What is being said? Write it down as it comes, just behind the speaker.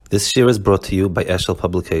This year is brought to you by Eshel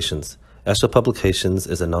Publications. Eshel Publications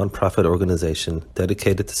is a non-profit organization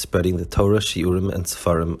dedicated to spreading the Torah, Shiurim, and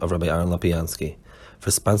Sefarim of Rabbi Aaron Lopiansky. For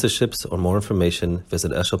sponsorships or more information,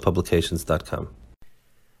 visit eshelpublications.com.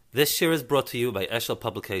 This year is brought to you by Eshel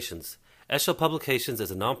Publications. Eshel Publications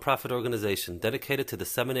is a non-profit organization dedicated to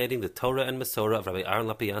disseminating the Torah and Masorah of Rabbi Aaron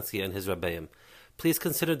Lopiansky and his Rebbeim. Please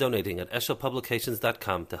consider donating at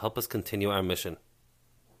eshelpublications.com to help us continue our mission.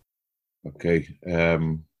 Okay.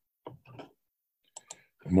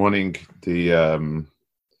 Good morning.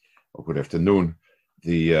 Or good afternoon.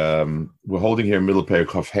 We're holding here middle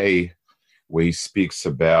Perek of Hay, where he speaks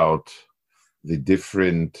about the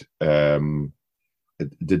different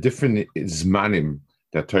zmanim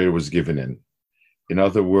that Torah was given in. In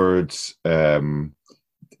other words,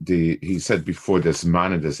 he said before there's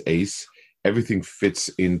zman and there's ace. Everything fits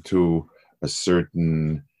into a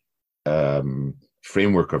certain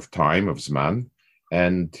framework of time, of zman.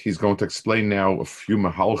 And he's going to explain now a few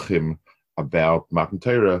mahalchim about Matan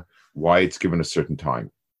Torah, why it's given a certain time.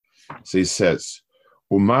 So he says,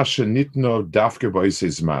 Umasha nitno dafke b'oisei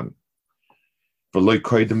zman, v'loi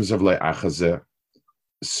koidem zavlei achazeh.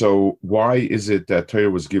 So why is it that Torah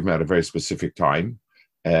was given at a very specific time?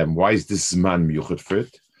 Why is this zman miyuchad for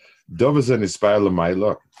it? Dovah zeh nispayel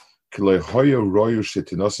l'mayla, k'loi hoyo royu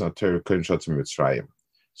shetinos Torah koin shatz mitzrayim.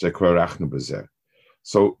 Zeh kvar rachnu b'zeh.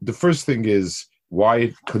 So the first thing is, why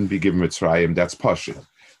it couldn't be given Mitzrayim, that's Pashut.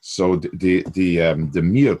 So the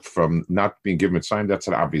miyut from not being given Mitzrayim, that's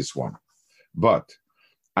an obvious one. But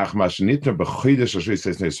there's a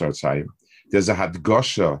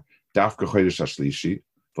hadgosha dafka chodesh hashlishi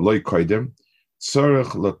v'loi koidem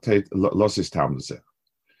tzorich losis tam lezeh.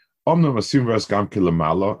 Omnam asim v'as gam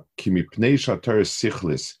kilamala ki mipnei shator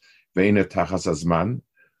sichlis ve'ina tachas azman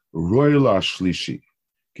royla hashlishi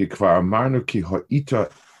ki kvar amarnu ki ha'ita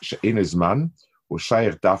she'ena zman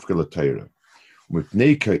u'shayich dafka l'Torah.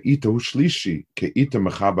 Mipnei ka'ita hu shlishi ka'ita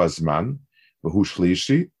mechaba zman v'hu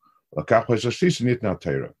shlishi l'kach hashlishi nitna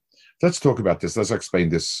Torah. Let's talk about this. Let's explain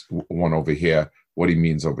this one over here, what he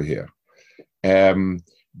means over here.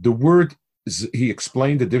 The word, he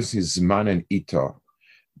explained the difference in Zman and Ita,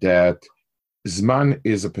 that Zman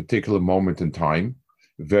is a particular moment in time,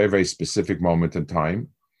 very, very specific moment in time,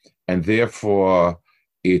 and therefore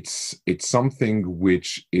it's something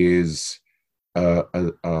which is a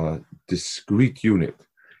discrete unit.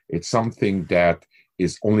 It's something that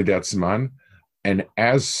is only that Zman, and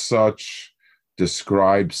as such,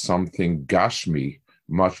 describes something Gashmi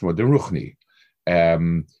much more than Ruchni.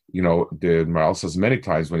 The Maral says many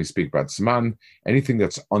times when he speaks about Zman, anything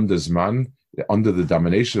that's under Zman, under the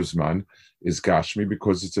domination of Zman, is Gashmi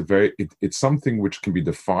because it's something which can be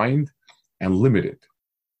defined and limited.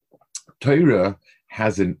 Torah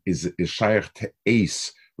is shaykh to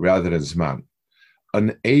ace rather than Zman.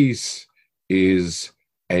 An ace is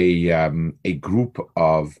a group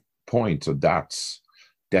of points or dots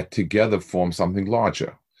that together form something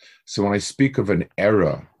larger. So when I speak of an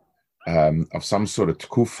era of some sort of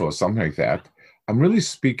tkufa or something like that, I'm really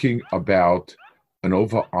speaking about an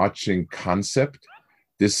overarching concept.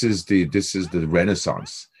 This is the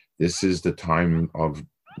Renaissance. This is the time of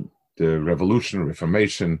the Revolution,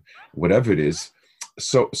 Reformation, whatever it is.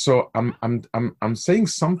 So I'm saying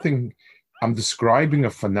something. I'm describing a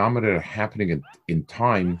phenomenon happening in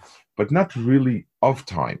time, but not really of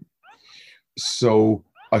time. So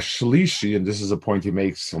a shlishi, and this is a point he'll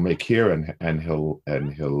make here, and he'll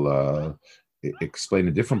explain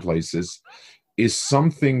in different places, is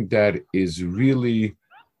something that is really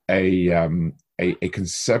a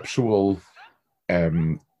conceptual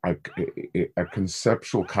a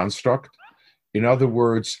conceptual construct. In other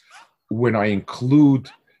words, when I include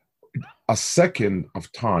a second of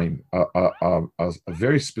time, a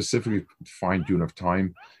very specifically defined unit of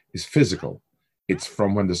time is physical. It's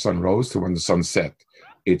from when the sun rose to when the sun set.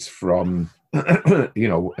 It's from, when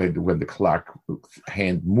the clock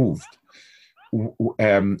hand moved.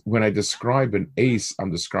 When I describe an ace,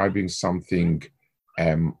 I'm describing something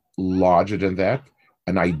larger than that,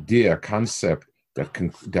 an idea, a concept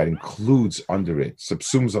that includes under it,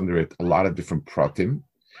 subsumes under it a lot of different pratim.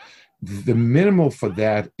 The minimal for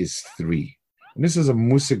that is 3. And this is a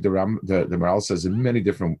musik the Maral says in many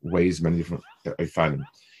different ways, many different, I find them.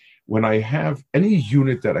 When I have any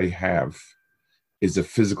unit that I have is a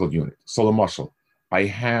physical unit. So the muscle, I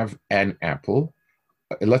have an apple.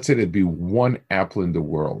 Let's say there'd be one apple in the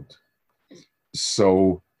world.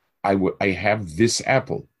 So I have this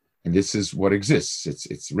apple, and this is what exists.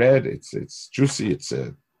 It's red, it's juicy, it's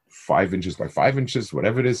 5 inches by 5 inches,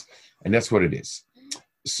 whatever it is, and that's what it is.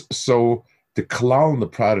 So the klal and the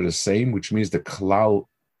prat are the same, which means the klal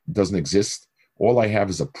doesn't exist. All I have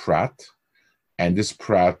is a prat, and this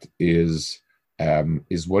prat is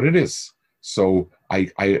what it is. So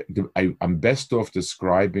I'm best off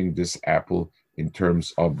describing this apple in terms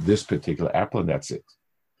of this particular apple, and that's it.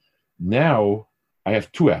 Now I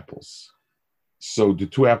have two apples. So the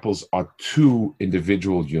two apples are two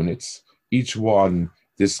individual units, each one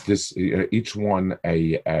a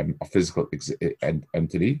physical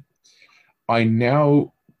entity. I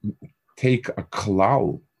now take a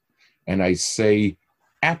klal and I say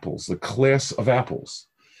apples, the class of apples.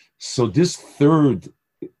 So this third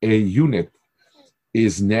unit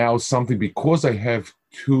is now something, because I have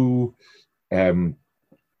two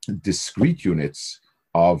discrete units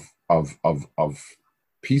of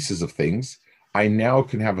pieces of things. I now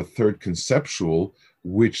can have a third conceptual,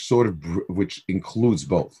 which includes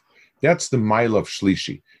both. That's the mile of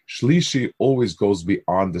shlishi. Shlishi always goes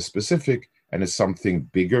beyond the specific and is something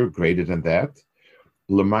bigger, greater than that.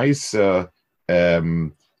 Lemaisa,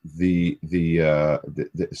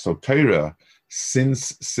 so Torah, since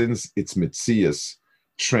its mitzias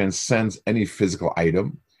transcends any physical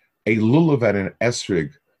item, a lulav and an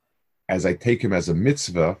esrig, as I take him as a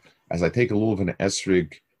mitzvah, as I take a lulav and an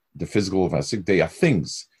esrig, the physical of esrig, they are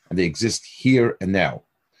things and they exist here and now.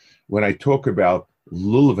 When I talk about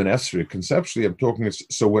lulav and esrig, conceptually, I'm talking.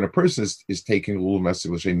 So when a person is taking lulav and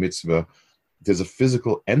esrig l'shem mitzvah, there's a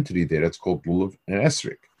physical entity there that's called lulav and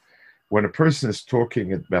esrig. When a person is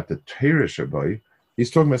talking about the Torah Shabbai,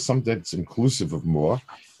 he's talking about something that's inclusive of more,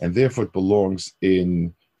 and therefore it belongs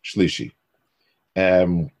in Shlishi.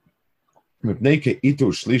 So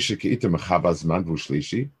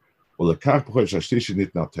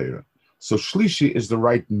Shlishi is the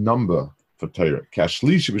right number for Torah.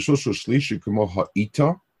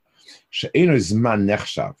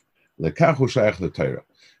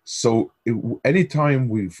 So anytime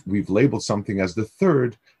we've labeled something as the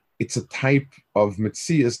third, it's a type of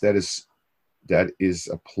mitzias that is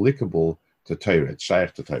applicable to Torah. It's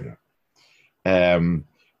shaykh to Torah.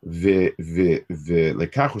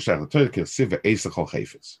 ולכך הוא שייך לתורה כרסיב ועשר כל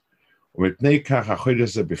חפץ. ומפני כך החודש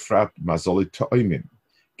הזה בפרט מזל תאומים,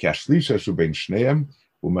 כי השליש שהוא בין שניהם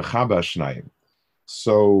הוא מחבר השניים.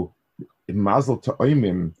 So mazel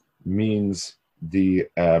ta'omim means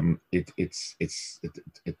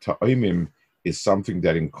ta'omim is something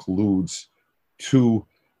that includes two.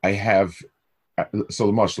 I have so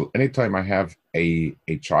the marshal. Anytime I have a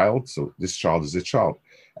child, so this child is a child.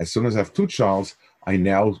 As soon as I have two childs, I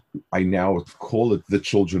now call it the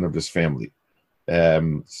children of this family.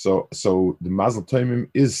 So the mazel ta'omim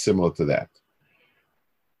is similar to that.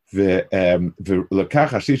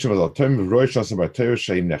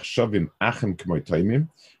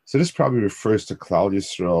 So this probably refers to Klal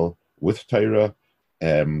Yisroel with Torah,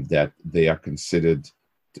 that they are considered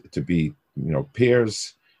to be,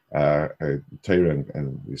 pairs, Torah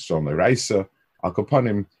and Yisroel Neraisa, Al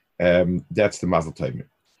Kapanim. That's the Mazel Tov.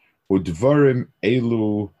 Udvarim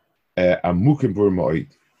elu amukim bur moed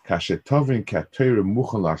kashetovin kaTorah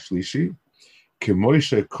muchan lashlishi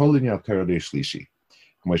kemoishe kolinya Torah leshlishi.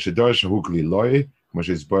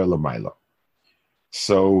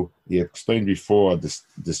 So he explained before this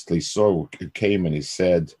Tliso came and he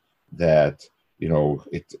said that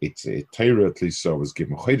it's a Torah Tliso was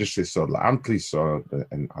given Chodesh Tliso, La'am Tliso,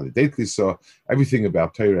 and Holiday Tliso. Everything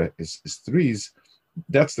about Torah is threes.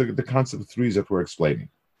 That's the concept of threes that we're explaining.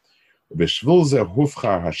 B'shvul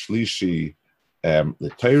hufcha hashlishi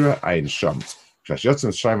l'Torah ayin sham.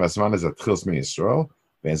 K'ashyotsim shayim asman is atchils min Yisroel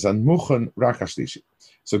ve'enzan muchan rak hashlishi.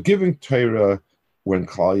 So giving Torah when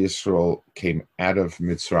Klal Yisroel came out of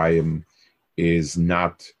Mitzrayim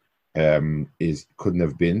couldn't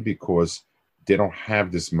have been, because they don't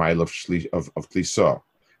have this mile of Tlisah.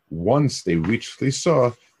 Once they reach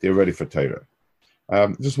Tlisah, they're ready for Torah.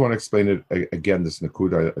 Just want to explain it again. This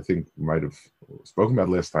Nakuda, I think we might have spoken about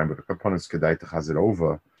last time, but the components Kedai to has it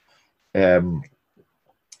over.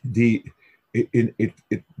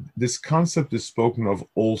 This concept is spoken of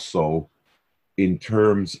also in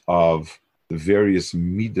terms of the various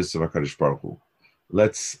midas of HaKadosh Baruch Hu.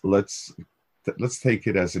 Let's take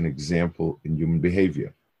it as an example in human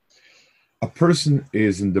behavior. A person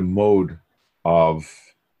is in the mode of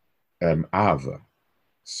ahava.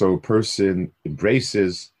 So a person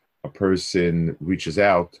embraces, a person reaches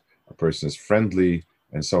out, a person is friendly,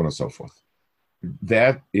 and so on and so forth.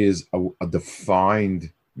 That is a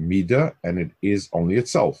defined midah, and it is only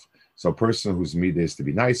itself. So a person whose midah is to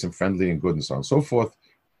be nice and friendly and good and so on and so forth,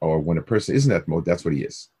 or when a person is in that mode, that's what he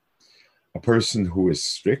is. A person who is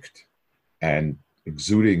strict and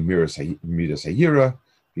exuding midas hayira,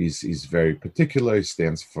 he's very particular, he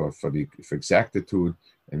stands for exactitude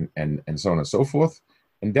and so on and so forth,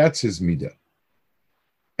 and that's his midah.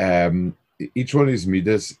 Each one of these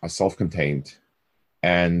midas are self-contained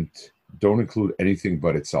and don't include anything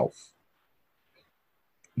but itself.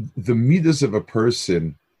 The midas of a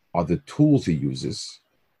person are the tools he uses,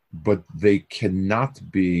 but they cannot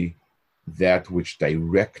be that which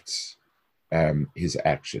directs his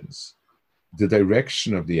actions. The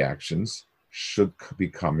direction of the actions should be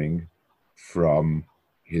coming from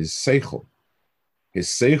his seichel. His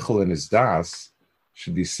seichel and his das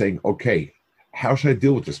should be saying, okay, how should I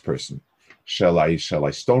deal with this person? Shall I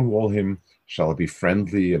stonewall him? Shall I be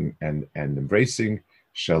friendly and embracing?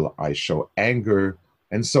 Shall I show anger?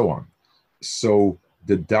 And so on. So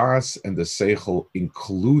the das and the seichel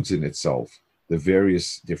includes in itself the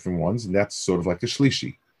various different ones, and that's sort of like the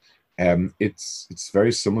shlishi. It's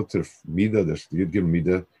very similar to the midah, the Yud Gimel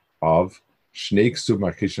midah of shnei ksub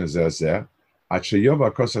markishin zeh at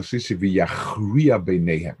sheyova kos hashlishi v'yachriya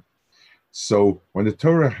beinehem. So when the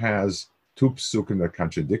Torah has two psukim that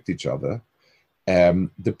contradict each other, the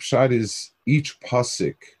pshat is each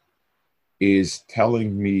pasuk is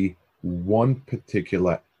telling me one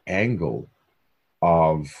particular angle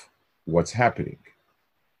of what's happening.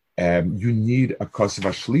 You need a kosev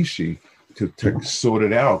hashlishi to sort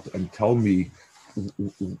it out and tell me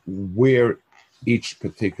where each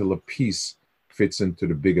particular piece fits into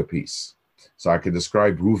the bigger piece. So I can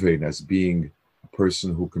describe Ruvain as being a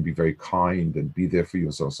person who can be very kind and be there for you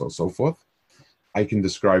and so on and so forth. I can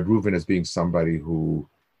describe Ruvain as being somebody who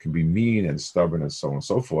can be mean and stubborn and so on and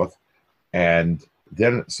so forth. And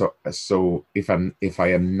then, so if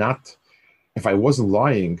I wasn't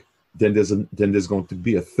lying, then there's going to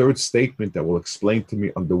be a third statement that will explain to me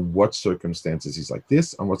under what circumstances he's like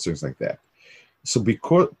this and what circumstances like that. So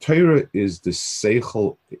because Torah is the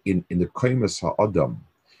seichel in the kaimas ha'adam,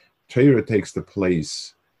 Torah takes the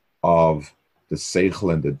place of the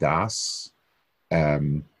seichel and the das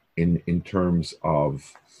in terms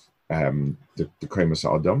of the kaimas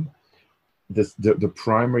ha'adam. The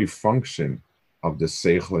primary function of the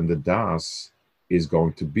seichel and the das is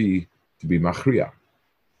going to be machriya.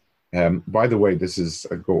 By the way, this is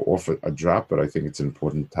I go off a drop, but I think it's an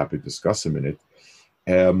important topic to discuss a minute.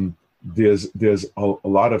 There's a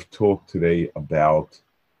lot of talk today about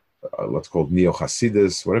let's call it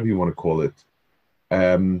neo-Hasidus, whatever you want to call it,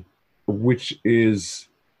 which is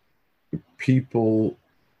people.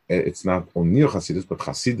 It's not only neo-Hasidus, but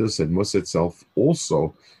Hasidus and Musa itself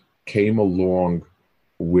also came along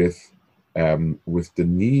with the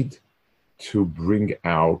need to bring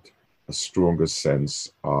out a stronger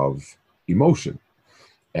sense of emotion.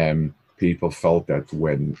 People felt that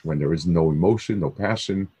when there is no emotion, no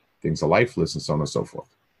passion, things are lifeless, and so on and so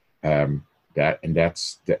forth. That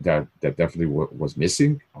definitely was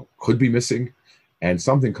missing, or could be missing, and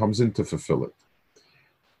something comes in to fulfill it.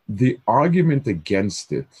 The argument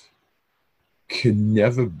against it can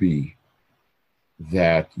never be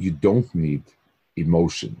that you don't need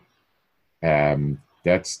emotion.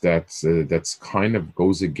 That's kind of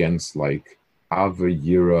goes against like Ava,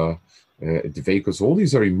 Yira, Dveikus. All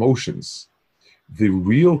these are emotions. The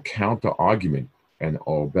real counter argument,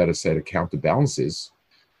 or better said, a counterbalance is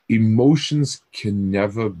emotions can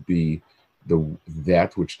never be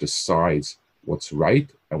that which decides what's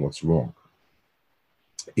right and what's wrong.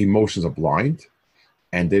 Emotions are blind,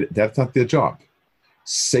 and that's not their job.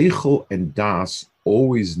 Seichel and das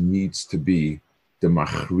always needs to be the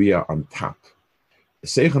machriya on top.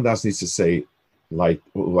 Seichel and das needs to say, like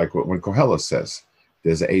when Koheles says,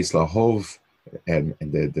 there's Eis Lahov, and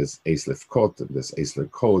there's Eis Lefkot, and there's Eis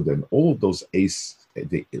Lekod, and all those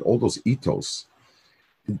ethos.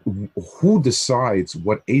 Who decides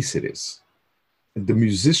what ace it is? The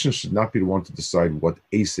musician should not be the one to decide what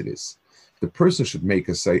ace it is. The person should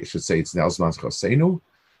say it's Nelsman Chasenu,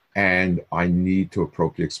 and I need to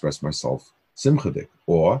appropriately express myself simchadik,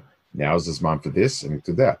 or now's the man for this and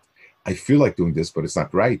to that. I feel like doing this, but it's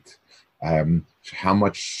not right. How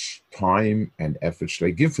much time and effort should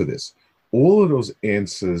I give for this? All of those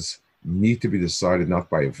answers need to be decided not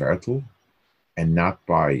by a vertel and not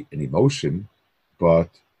by an emotion, but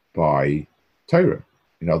by Torah.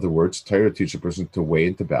 In other words, Torah teaches a person to weigh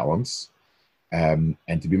and to balance and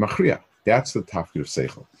to be machriya. That's the tafkid of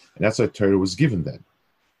seichel. And that's why Torah was given then.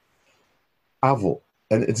 Avol.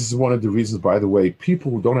 And this is one of the reasons, by the way,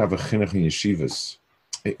 people who don't have a chinuch in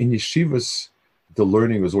yeshivas, the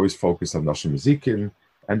learning was always focused on Nashim Zikin,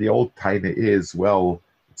 and the old taina is, well,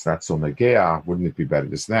 it's not so nagea, wouldn't it be better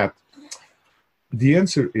this that? The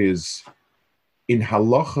answer is, in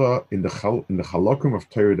halacha, in the halakim of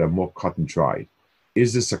Torah that are more cut and dried,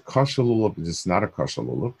 is this a kasha lulav, is this not a kasha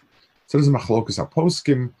lulav? So there's machlokas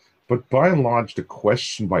aposkim, but by and large, the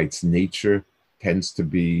question by its nature tends to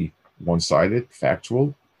be one-sided,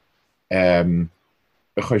 factual. A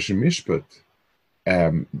Choshen Mishpat,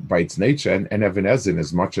 by its nature, and Even Ezin,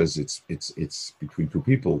 as much as it's between two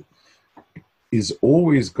people, is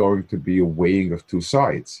always going to be a weighing of two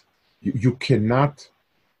sides. You cannot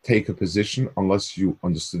take a position unless you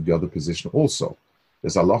understood the other position also.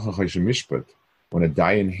 There's Allah Choshen Mishpat. When a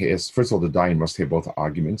Dayan has, first of all, the Dayan must hear both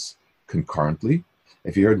arguments concurrently.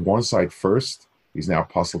 If he heard one side first, he's now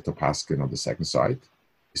puzzled to Paskin on the second side.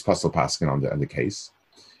 He's puzzled Paskin on the case.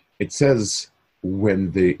 It says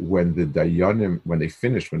when the Dayanim, when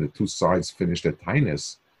the two sides finish their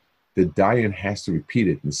tainus, the Dayan has to repeat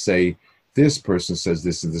it and say, this person says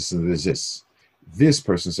this and this and this. This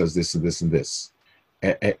person says this and this and this.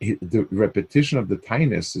 The repetition of the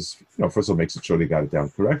tainus is, first of all, makes it sure they got it down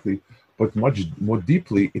correctly, but much more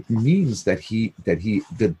deeply, it means that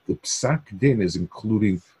the psak din is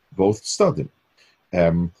including both studim,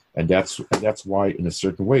 and that's why, in a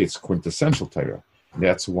certain way, it's quintessential Torah.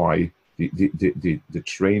 That's why the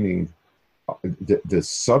training, the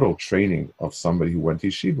subtle training of somebody who went to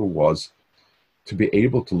yeshiva was to be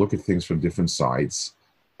able to look at things from different sides,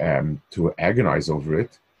 to agonize over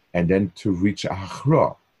it, and then to reach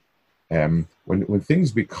achra. When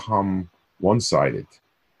things become one-sided,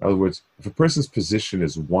 in other words, if a person's position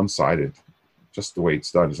is one-sided, just the way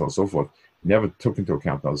it's done, and so on and so forth, never took into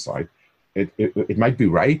account the other side, it might be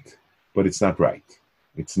right, but it's not right.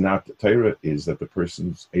 It's not. Torah is that the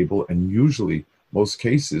person's able, and usually, most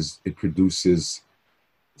cases, it produces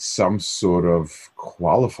some sort of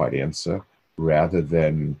qualified answer rather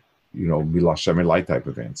than, Milah Shemelai type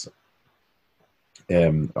of answer.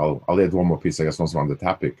 I'll add one more piece, I guess, once we're on the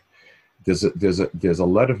topic. There's a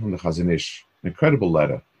letter from the Chazon Ish, an incredible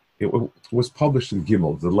letter. It was published in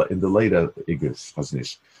Gimel, in the later Igros Chazon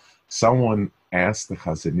Ish. Someone asked the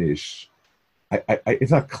Chazon Ish,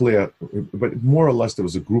 it's not clear, but more or less there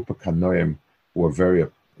was a group of Kanoim who were very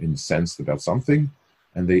incensed about something,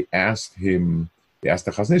 and they asked the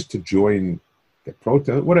Chazon Ish to join the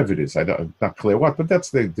protest, whatever it is. Not clear what, but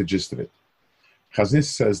that's the gist of it. Chazon Ish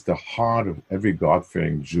says the heart of every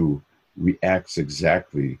God-fearing Jew reacts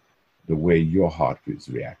exactly the way your heart is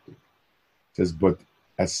reacting. It says, but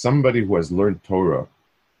as somebody who has learned Torah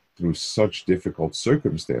through such difficult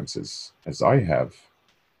circumstances as I have,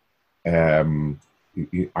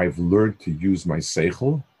 I've learned to use my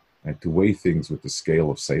seichel and to weigh things with the scale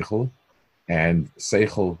of seichel, and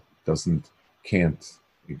seichel can't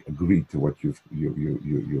agree to what you've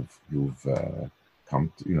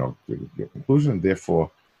come to, your conclusion, and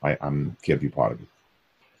therefore I can't be part of it.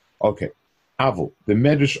 Okay. Aval, the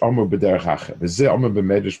Medrash Omer b'derech hacha, v'zeh Omer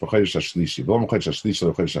b'Medrash b'chodesh hashlishi, v'lo b'chodesh hashlishi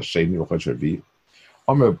l'chodesh hasheni l'chodesh harvi,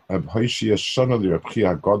 Omer b'hoishia shana l'rabchi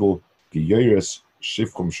hagadol g'yoyres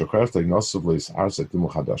shivkum shochers l'gnosav l'yis'arz etim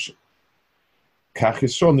l'chadashim. Kach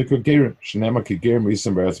Yisroel nikur gerim, shenema ki gerim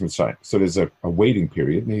risam b'eretz Mitzrayim. So there's a waiting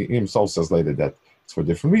period, and he himself says later that it's for a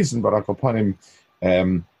different reason, but upon him,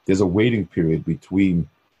 there's a waiting period between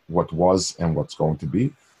what was and what's going to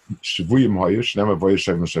be. Shvuyim hoyu, shenema voyu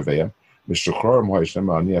shevim sheveyim, Mishukrorim hoyu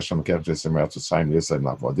shenema ani Hashem kech jesem eretz Mitzrayim yisrael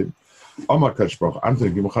navodim. Omar Kadosh Baruch Anton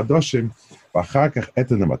gimel chadoshim, v'achar kach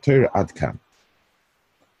eten l'matayr ad kan.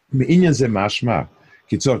 Me'inyan ze mashma,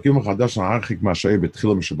 כי צורך גימל חדש להרחיק מה שהיה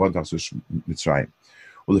בתחילה משבועת תחסוש מצרים.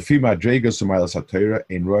 ולפי מדרגות ומיילס התורה,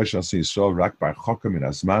 אין רואה שנעשה ישראל רק ברחוקה מן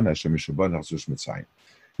הזמן אשר משבועת תחסוש מצרים.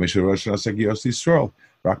 כמו שרואה שנעשה גיוס לישראל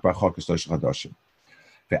רק ברחוקה שלושה חדשים.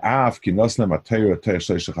 ואף כי נוס להם התורה תורה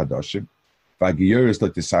שלושה חדשים, והגיורס לא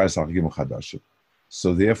תסייס על גימל חדשים. So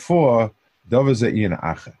therefore, דבר זה אין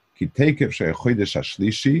אחר. כי תקף שהחודש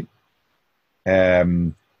השלישי,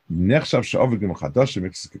 So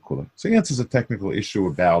he answers a technical issue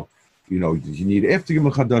about, you need after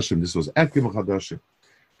Gimel Chadashim. This was at Gimel Chadashim.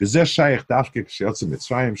 B'zeh shayich dafke k'sheyotzu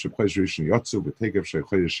Mitzrayim shechodesh rishon yotzu v'tekev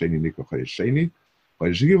shechodesh sheni nikol chodesh sheni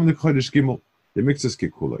chodesh gimel nikol gimel the mixes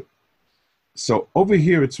kikuloi. So over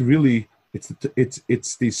here, it's really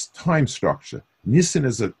it's this time structure. Nisan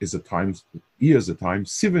is a time, Iyar is a time,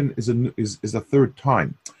 Sivan is a third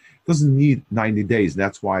time. It doesn't need 90 days.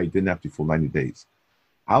 That's why it didn't have to be full 90 days.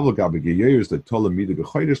 Fine.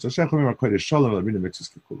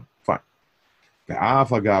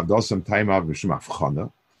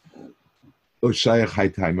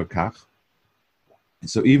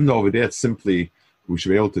 So even though over there it's simply, we should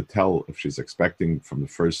be able to tell if she's expecting from the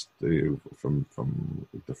first, from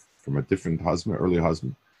a different husband, earlier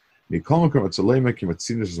husband. So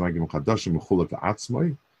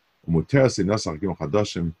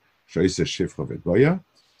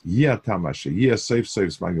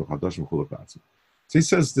he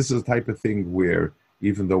says this is a type of thing where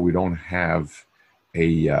even though we don't have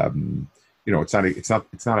a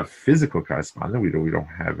it's not a physical correspondent. We don't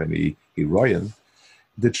have any Heroyan.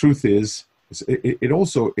 The truth is,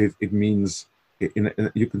 it means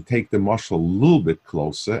you can take the mashal a little bit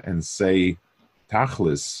closer and say,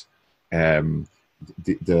 Tachlis, a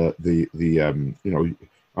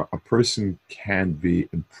person can be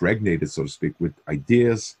impregnated, so to speak, with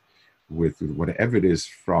ideas, with whatever it is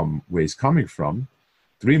from where he's coming from.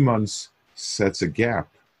 3 months sets a gap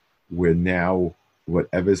where now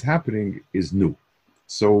whatever is happening is new.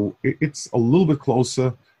 So it's a little bit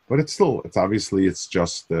closer, but it's obviously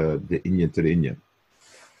just the inyan to the inyan.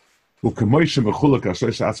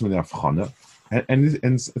 And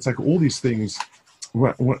it's like all these things.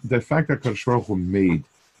 The fact that Kadosh Baruch Hu made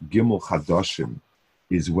Gimel Chadashim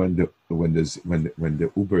is when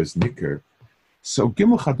the Uber is Nicker. So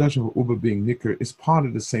Gimel Chadashim Uber being Nicker is part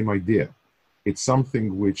of the same idea. It's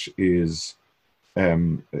something which is,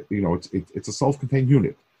 it's a self-contained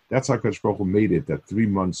unit. That's how Kadosh Baruch Hu made it, that 3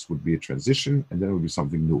 months would be a transition and then it would be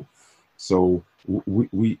something new. So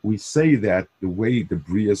we say that the way the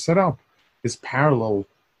Bria is set up is parallel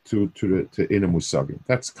to Ina Musagim.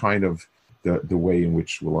 That's kind of the way in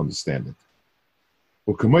which we'll understand it.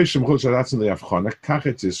 So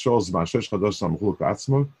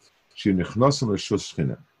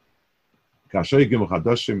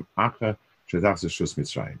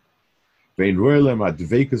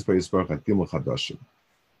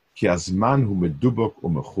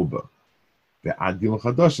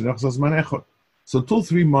till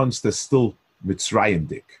 3 months, there's still Mitzrayim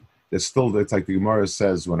dik. It's like the Gemara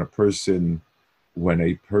says, when a person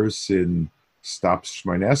stops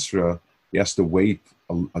Shemona Esrei, he has to wait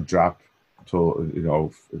a drop till he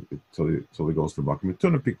goes to Makom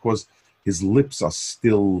Mituna, because his lips are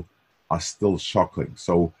still shockling.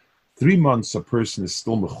 So 3 months, a person is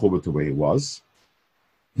still mechubat the way he was.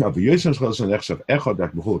 Now, so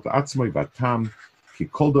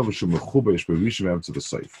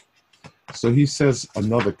he says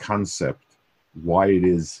another concept why it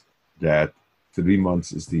is that 3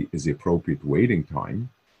 months is the appropriate waiting time,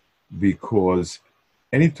 because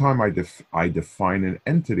anytime I define an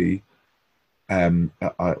entity,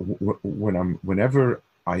 whenever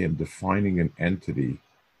I am defining an entity,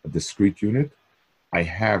 a discrete unit, I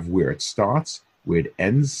have where it starts, where it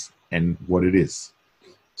ends, and what it is.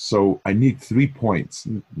 So I need 3 points.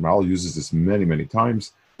 Mal uses this many, many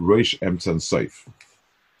times. Rosh, Emetz, and Sof.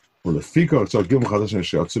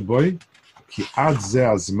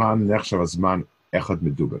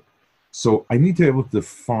 So I need to be able to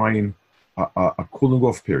define a cooling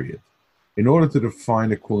off period. In order to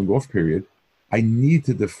define a cooling off period, I need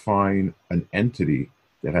to define an entity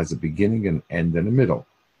that has a beginning, an end, and a middle.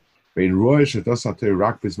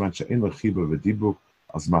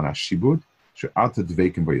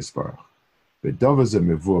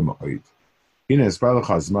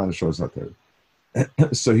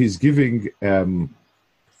 So he's giving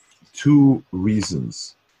 2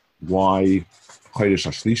 reasons why Chodesh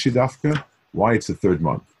Hashlishi Dafka, why it's the 3rd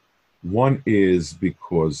month. One is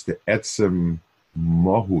because the etzem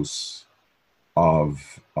mohus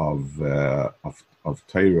of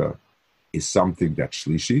Torah is something that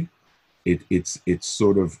shlishi. It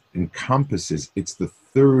sort of encompasses. It's the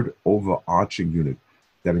 3rd overarching unit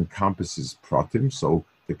that encompasses pratim. So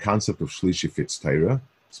the concept of shlishi fits Torah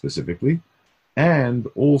specifically, and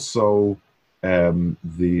also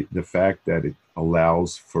the fact that it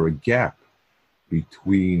allows for a gap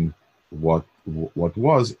between what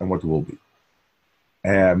was and what will be.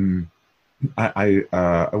 I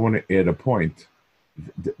want to add a point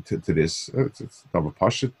to this. It's not a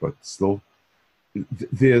pashut, but still,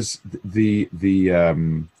 there's the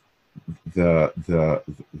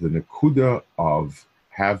nekuda of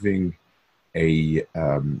having a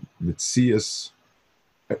mitzias.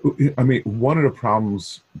 I mean, one of the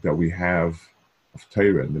problems that we have of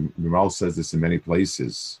Torah, and the Mimal says this in many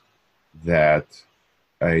places, that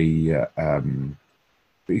he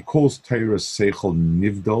calls Torah seichel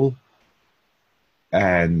nivdal,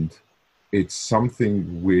 and it's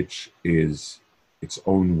something which is its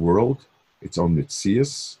own world, its own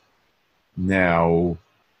mitzias. Now,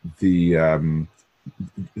 in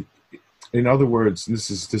other words, this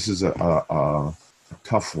is a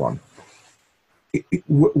tough one.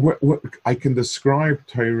 I can describe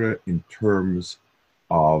Torah in terms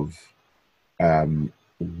of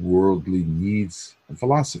worldly needs and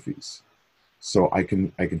philosophies. So I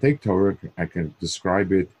can take Torah, I can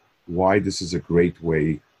describe it, why this is a great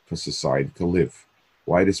way for society to live,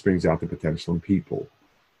 why this brings out the potential in people.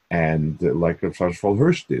 And like Rav Shlomo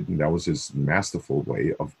Hirsch did, and that was his masterful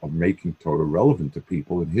way of making Torah relevant to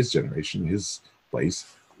people in his generation, his place,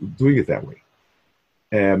 doing it that way.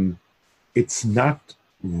 it's not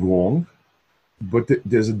wrong, but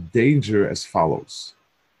there's a danger as follows.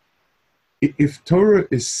 If Torah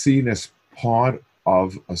is seen as part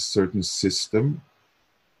of a certain system,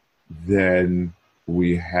 then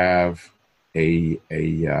we have a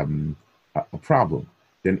problem.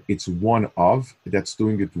 Then it's one of that's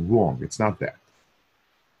doing it wrong. It's not that.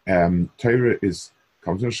 Torah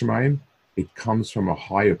comes from Shemayim. It comes from a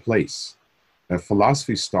higher place.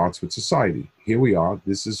 Philosophy starts with society. Here we are.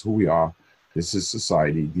 This is who we are. This is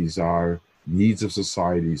society. These are needs of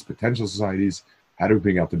societies, potential societies. How do we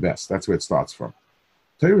bring out the best? That's where it starts from.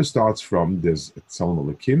 Torah starts from there's Tzelem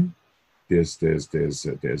Elokim.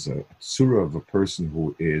 There's a surah of a person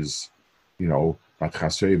who is, Bat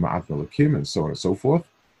Chasrei Ma'at Elokim, and so on and so forth.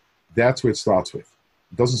 That's where it starts with.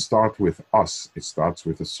 It doesn't start with us. It starts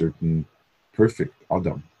with a certain perfect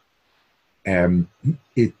Adam. And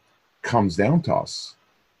it comes down to us.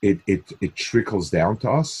 It trickles down to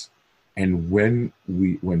us. And when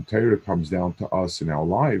Torah comes down to us in our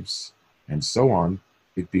lives and so on,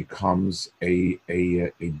 it becomes a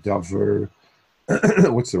davar.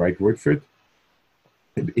 What's the right word for it?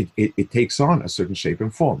 It takes on a certain shape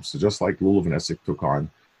and form. So just like Lulav and Essek took on a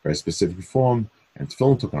very specific form, and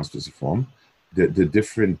Tefillin took on a specific form, the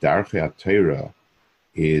different Darchei HaTorah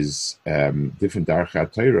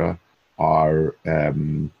are,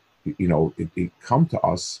 it come to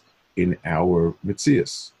us in our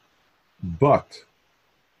Metzias. But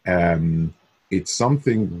it's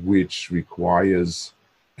something which requires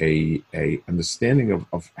a understanding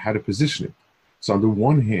of how to position it. So on the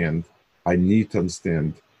one hand, I need to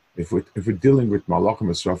understand if we're dealing with Malachim,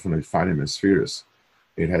 Esrafim, and Fanim, and Tiferes,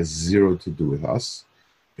 it has zero to do with us.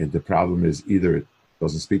 And the problem is either it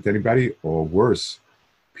doesn't speak to anybody, or worse,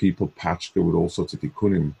 people patch it with all sorts of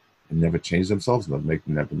tikkunim and never change themselves, never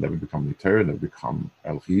become literal, never become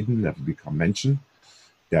el-chiden, never become mentioned.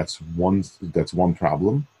 That's one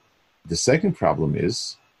problem. The second problem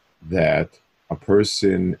is that a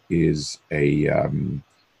person is a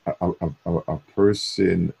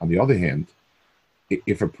person. On the other hand,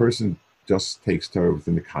 if a person just takes Torah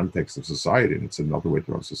within the context of society, and it's another way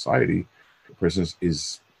to run society, the person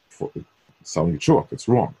is selling it short. It's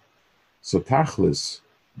wrong. So Tachlis,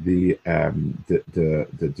 the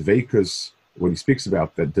Dveikus, when he speaks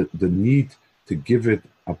about that, the need to give it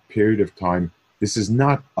a period of time. This is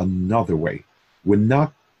not another way. We're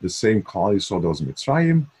not the same Klal Yisrael that was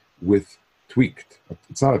Mitzrayim with tweaked.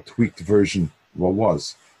 It's not a tweaked version of what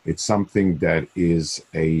was. It's something that is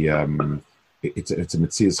it's a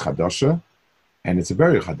Metzias Chadasha, and it's a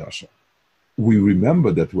Berei Chadasha. We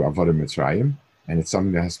remember that we are Avodah Mitzrayim, and it's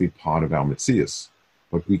something that has to be part of our Metzias.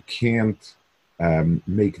 But we can't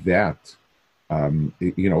make that.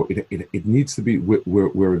 It needs to be.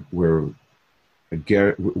 We're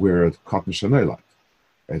a cotton shanoilat.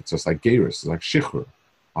 It's just like Geirus, it's like Shichur.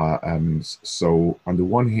 So on the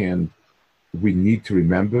one hand, we need to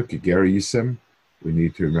remember Geger Yisem. We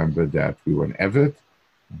need to remember that we were an Evet,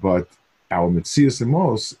 but our Metzias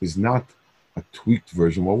Emos is not a tweaked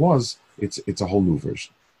version. What was? It's a whole new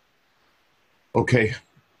version. Okay,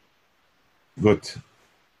 good.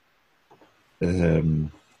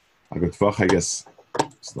 I got Tvach, I guess.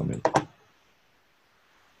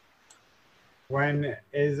 When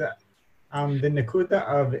is the Nakuda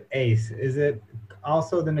of Ace, is it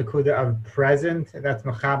also the Nakuda of present, that's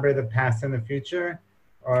Mechaber, the past and the future,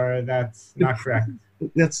 or that's not correct?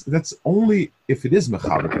 That's only if it is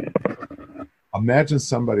Mechaber. Imagine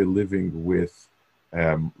somebody living with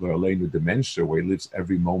dementia, where he lives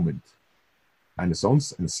every moment and his own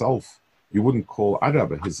self. You wouldn't call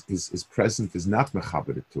Arab. His present is not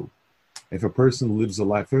Mechaber too. If a person lives a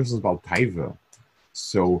life, first is about Taiva.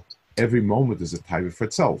 So every moment is a Taiva for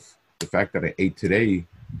itself. The fact that I ate today,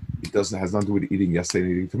 has nothing to do with eating yesterday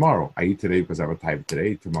and eating tomorrow. I eat today because I have a Taiva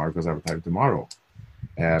today, tomorrow because I have a Taiva tomorrow.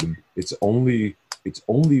 It's only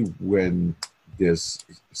when there's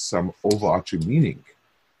some overarching meaning.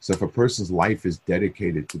 So if a person's life is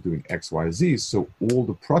dedicated to doing X, Y, Z, so all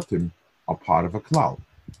the pratim are part of a klal.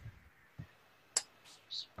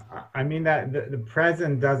 I mean that the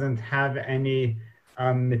present doesn't have any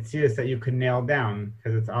mitzias that you could nail down,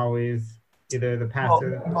 because it's always either the past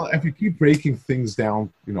or well, if you keep breaking things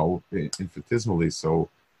down, infinitesimally, so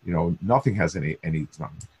nothing has any. It's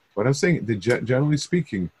not. But I'm saying that generally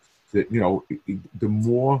speaking, that the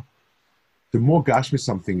more gashmi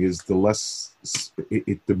something is, the less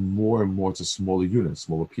the more and more it's a smaller unit,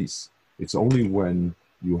 smaller piece. It's only when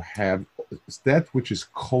you have that which is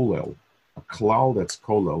kolel, a klal that's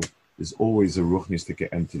kolel is always a ruchnistic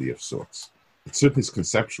entity of sorts. It certainly is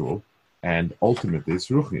conceptual, and ultimately it's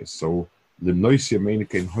ruchnis. So the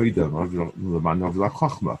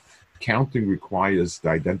counting requires to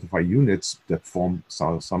identify units that form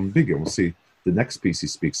some bigger. We'll see the next piece he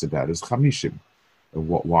speaks about is chamishim,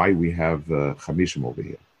 why we have chamishim over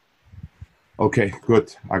here. Okay,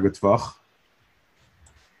 good. A good Woche.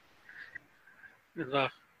 Good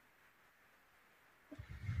luck.